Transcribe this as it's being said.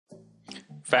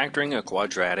Factoring a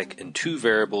quadratic in two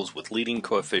variables with leading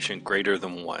coefficient greater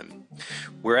than 1.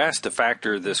 We're asked to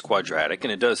factor this quadratic,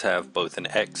 and it does have both an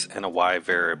x and a y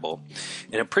variable.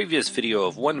 In a previous video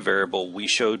of one variable, we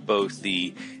showed both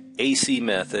the AC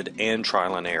method and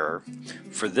trial and error.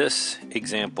 For this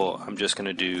example, I'm just going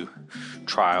to do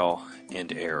trial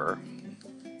and error.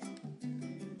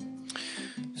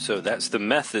 So that's the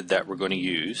method that we're going to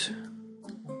use.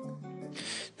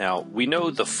 Now, we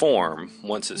know the form,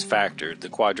 once it's factored, the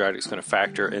quadratic is going to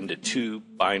factor into two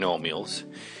binomials,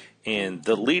 and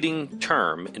the leading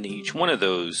term in each one of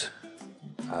those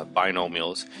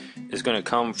binomials is going to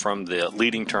come from the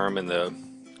leading term in the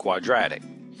quadratic.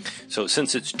 So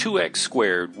since it's 2x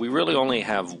squared, we really only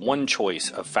have one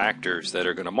choice of factors that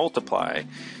are going to multiply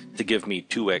to give me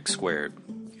 2x squared.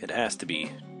 It has to be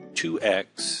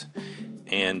 2x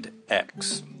and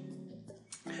x.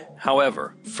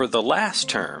 However, for the last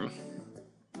term,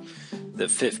 the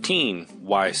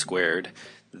 15y squared,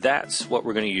 that's what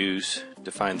we're going to use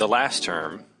to find the last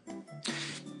term.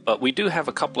 But we do have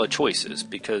a couple of choices,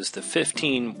 because the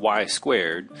 15y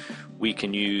squared, we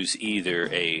can use either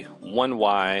a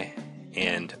 1y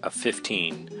and a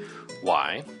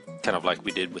 15y, kind of like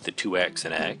we did with the 2x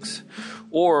and x,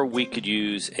 or we could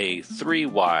use a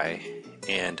 3y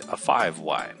and a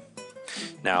 5y.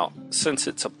 Now, since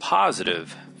it's a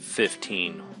positive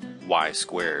 15y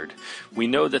squared, we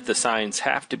know that the signs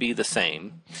have to be the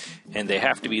same, and they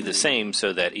have to be the same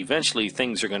so that eventually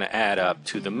things are going to add up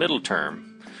to the middle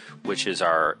term, which is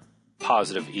our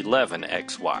positive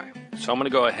 11xy. So I'm going to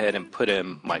go ahead and put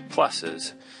in my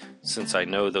pluses since I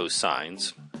know those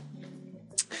signs.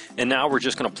 And now we're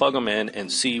just going to plug them in and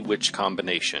see which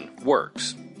combination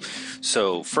works.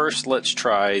 So first let's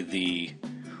try the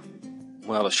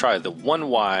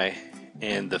 1y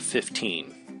and the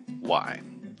 15y.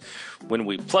 When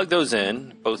we plug those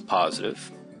in, both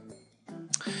positive,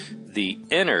 the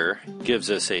inner gives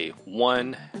us a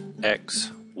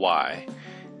 1xy,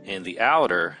 and the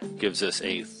outer gives us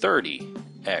a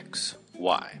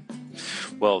 30xy.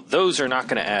 Well, those are not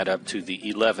going to add up to the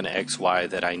 11xy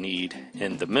that I need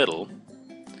in the middle,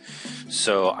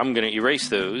 so I'm going to erase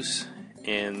those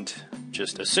and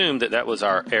just assume that that was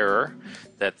our error,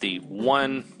 that the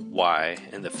 1y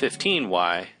and the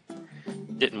 15y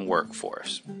didn't work for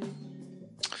us.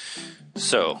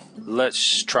 So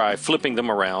let's try flipping them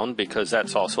around, because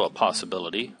that's also a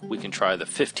possibility. We can try the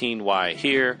 15y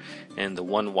here and the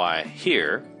 1y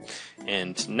here,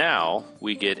 and now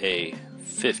we get a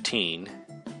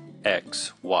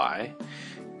 15xy,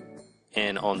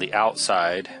 and on the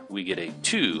outside we get a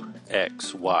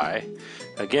 2xy.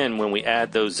 Again, when we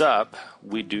add those up,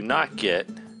 we do not get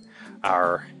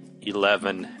our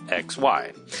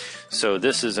 11xy. So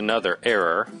this is another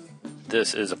error.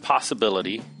 This is a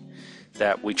possibility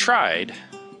that we tried,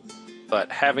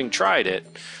 but having tried it,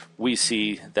 we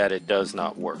see that it does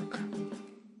not work.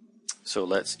 So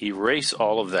let's erase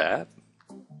all of that.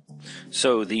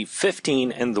 So the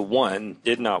 15 and the 1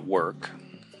 did not work.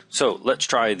 So let's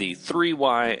try the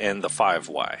 3y and the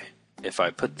 5y. If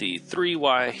I put the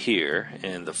 3y here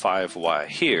and the 5y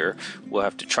here, we'll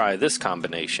have to try this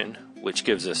combination, which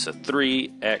gives us a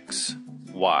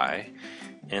 3xy,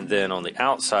 and then on the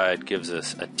outside gives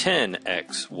us a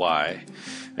 10xy.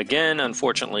 Again,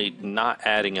 unfortunately, not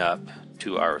adding up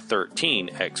to our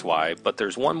 13xy, but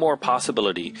there's one more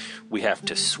possibility. We have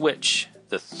to switch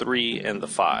the 3 and the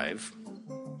 5,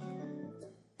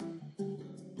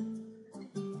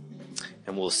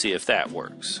 and we'll see if that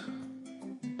works.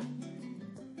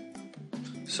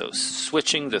 So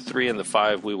switching the 3 and the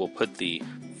 5, we will put the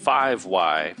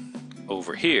 5y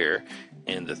over here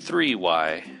and the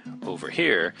 3y over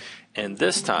here, and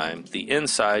this time the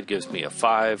inside gives me a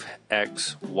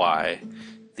 5xy,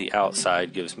 the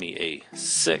outside gives me a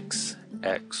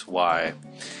 6xy,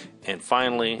 and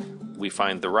finally we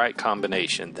find the right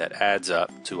combination that adds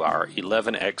up to our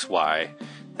 11xy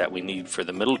that we need for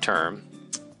the middle term.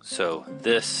 So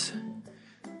this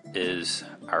is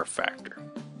our factor.